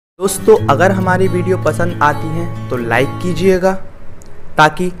दोस्तों अगर हमारी वीडियो पसंद आती है तो लाइक कीजिएगा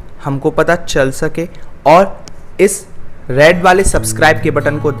ताकि हमको पता चल सके, और इस रेड वाले सब्सक्राइब के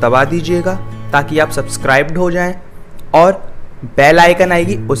बटन को दबा दीजिएगा ताकि आप सब्सक्राइब्ड हो जाएं, और बेल आइकन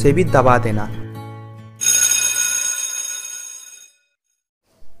आएगी उसे भी दबा देना।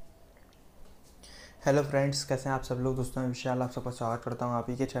 हेलो फ्रेंड्स, कैसे हैं आप सब लोग। दोस्तों मैं विशाल आप सबका स्वागत करता हूं आप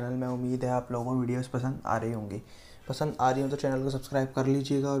ही के चैनल में। उम्मीद है आप लोगों को वीडियोस पसंद आ रही होंगी। पसंद आ रही हो तो चैनल को सब्सक्राइब कर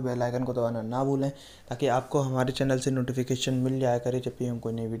लीजिएगा और बेल आइकन को दबाना ना भूलें ताकि आपको हमारे चैनल से नोटिफिकेशन मिल जाया करे जब भी हम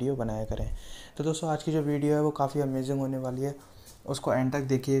कोई नई वीडियो बनाया करें। तो दोस्तों आज की जो वीडियो है वो काफ़ी अमेजिंग होने वाली है, उसको एंड तक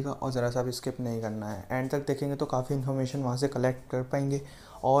देखिएगा और ज़रा सा भी स्किप नहीं करना है। एंड तक देखेंगे तो काफ़ी इन्फॉर्मेशन वहाँ से कलेक्ट कर पाएंगे,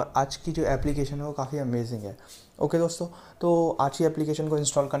 और आज की जो एप्लीकेशन है वो काफ़ी अमेजिंग है। ओके दोस्तों, तो आज की एप्लीकेशन को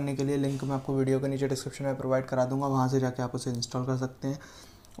इंस्टॉल करने के लिए लिंक मैं आपको वीडियो के नीचे डिस्क्रिप्शन में प्रोवाइड करा दूंगा, वहाँ से जाके आप उसे इंस्टॉल कर सकते हैं।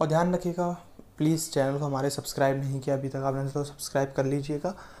 और ध्यान रखिएगा, प्लीज़ चैनल को हमारे सब्सक्राइब नहीं किया अभी तक आपने तो सब्सक्राइब कर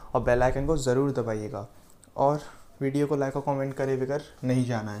लीजिएगा और बेल आइकन को ज़रूर दबाइएगा, और वीडियो को लाइक और कमेंट करे बगैर नहीं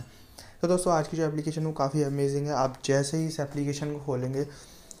जाना है। तो दोस्तों आज की जो एप्लीकेशन वो काफ़ी अमेजिंग है। आप जैसे ही इस एप्लीकेशन को खोलेंगे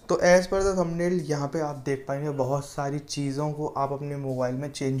तो एज़ पर द थंबनेल यहाँ पे आप देख पाएंगे बहुत सारी चीज़ों को आप अपने मोबाइल में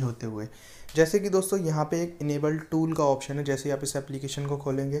चेंज होते हुए। जैसे कि दोस्तों यहाँ पे एक इनेबल टूल का ऑप्शन है। जैसे ही आप इस एप्लीकेशन को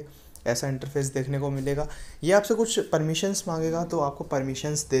खोलेंगे ऐसा इंटरफेस देखने को मिलेगा। ये आपसे कुछ परमिशंस मांगेगा तो आपको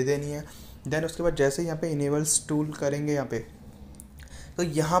परमिशंस दे देनी है। देन उसके बाद जैसे यहाँ पे इनेबल्स टूल करेंगे यहाँ पे, तो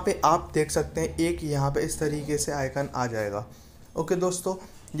यहाँ पे आप देख सकते हैं एक यहाँ पे इस तरीके से आइकन आ जाएगा। ओके दोस्तों,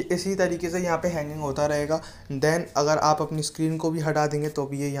 ये इसी तरीके से यहाँ पे हैंगिंग होता रहेगा। देन अगर आप अपनी स्क्रीन को भी हटा देंगे तो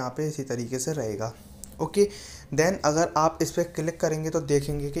भी ये यहाँ पे इसी तरीके से रहेगा। ओके, देन अगर आप इस पर क्लिक करेंगे तो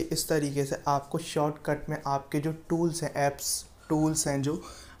देखेंगे कि इस तरीके से आपको शॉर्टकट में आपके जो टूल्स हैं, ऐप्स टूल्स हैं जो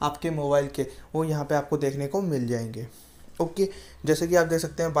आपके मोबाइल के, वो यहाँ पे आपको देखने को मिल जाएंगे। ओके, जैसे कि आप देख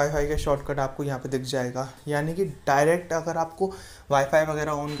सकते हैं वाईफाई का शॉर्टकट आपको यहाँ पे दिख जाएगा। यानी कि डायरेक्ट अगर आपको वाईफाई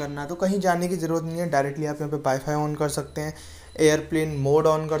वगैरह ऑन करना है तो कहीं जाने की ज़रूरत नहीं है, डायरेक्टली आप यहाँ पे वाईफाई ऑन कर सकते हैं, एयरप्लेन मोड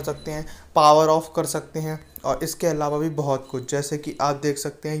ऑन कर सकते हैं, पावर ऑफ कर सकते हैं, और इसके अलावा भी बहुत कुछ। जैसे कि आप देख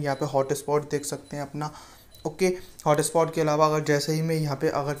सकते हैं यहाँ पे हॉटस्पॉट देख सकते हैं अपना। ओके, हॉटस्पॉट के अलावा अगर जैसे ही मैं यहाँ पे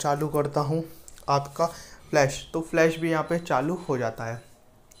अगर चालू करता हूँ आपका फ्लैश, तो फ्लैश भी यहाँ पे चालू हो जाता है,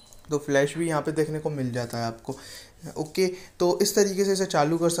 तो फ्लैश भी यहाँ पे देखने को मिल जाता है आपको। ओके, तो इस तरीके से इसे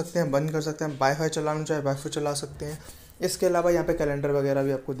चालू कर सकते हैं, बंद कर सकते हैं, वाईफाई चलाना चाहे वाईफाई चला सकते हैं। इसके अलावा यहाँ पे कैलेंडर वगैरह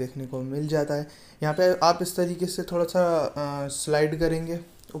भी आपको देखने को मिल जाता है। यहाँ पे आप इस तरीके से थोड़ा सा स्लाइड करेंगे।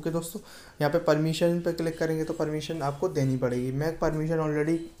 ओके दोस्तों, यहाँ पे परमिशन पे क्लिक करेंगे तो परमिशन आपको देनी पड़ेगी। मैं परमिशन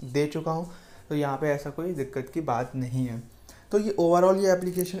ऑलरेडी दे चुका हूँ, तो यहाँ पे ऐसा कोई दिक्कत की बात नहीं है। तो ये ओवरऑल ये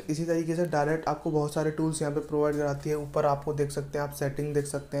एप्लीकेशन इसी तरीके से डायरेक्ट आपको बहुत सारे टूल्स यहाँ पे प्रोवाइड कराती है। ऊपर आपको देख सकते हैं, आप सेटिंग देख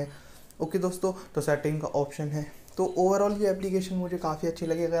सकते हैं। ओके दोस्तों, तो सेटिंग का ऑप्शन है। तो ओवरऑल ये एप्लीकेशन मुझे काफ़ी अच्छी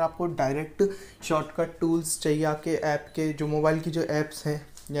लगी। अगर आपको डायरेक्ट शॉर्टकट टूल्स चाहिए आपके ऐप के, जो मोबाइल की जो ऐप्स हैं,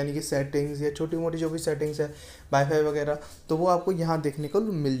 यानी कि सेटिंग्स या छोटी मोटी जो भी सेटिंग्स है, वाईफाई वगैरह, तो वो आपको यहाँ देखने को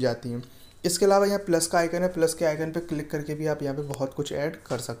मिल जाती हैं। इसके अलावा यहाँ प्लस का आइकन है, प्लस के आइकन पे क्लिक करके भी आप यहाँ पे बहुत कुछ ऐड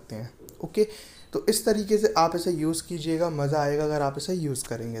कर सकते हैं। ओके, तो इस तरीके से आप इसे यूज़ कीजिएगा, मज़ा आएगा अगर आप इसे यूज़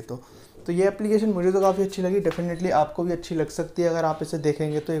करेंगे तो ये एप्लीकेशन मुझे तो काफ़ी अच्छी लगी। डेफिनेटली आपको भी अच्छी लग सकती है अगर आप इसे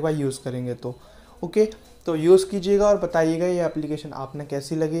देखेंगे तो, एक बार यूज़ करेंगे तो। ओके, तो यूज़ कीजिएगा और बताइएगा ये एप्लीकेशन आपने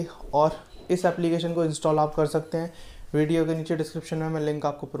कैसी लगी, और इस एप्लीकेशन को इंस्टॉल आप कर सकते हैं। वीडियो के नीचे डिस्क्रिप्शन में मैं लिंक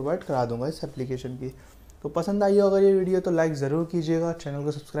आपको प्रोवाइड करा दूंगा इस एप्लीकेशन की। तो पसंद आई हो अगर ये वीडियो तो लाइक ज़रूर कीजिएगा, चैनल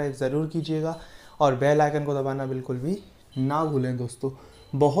को सब्सक्राइब ज़रूर कीजिएगा, और बेल आइकन को दबाना बिल्कुल भी ना भूलें दोस्तों।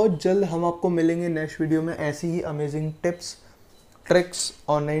 बहुत जल्द हम आपको मिलेंगे नेक्स्ट वीडियो में ऐसी ही अमेजिंग टिप्स, ट्रिक्स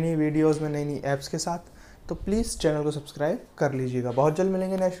और नई नई वीडियोज़ में नई नई ऐप्स के साथ। तो प्लीज़ चैनल को सब्सक्राइब कर लीजिएगा। बहुत जल्द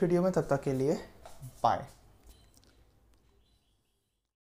मिलेंगे नेक्स्ट वीडियो में, तब तक के लिए बाय।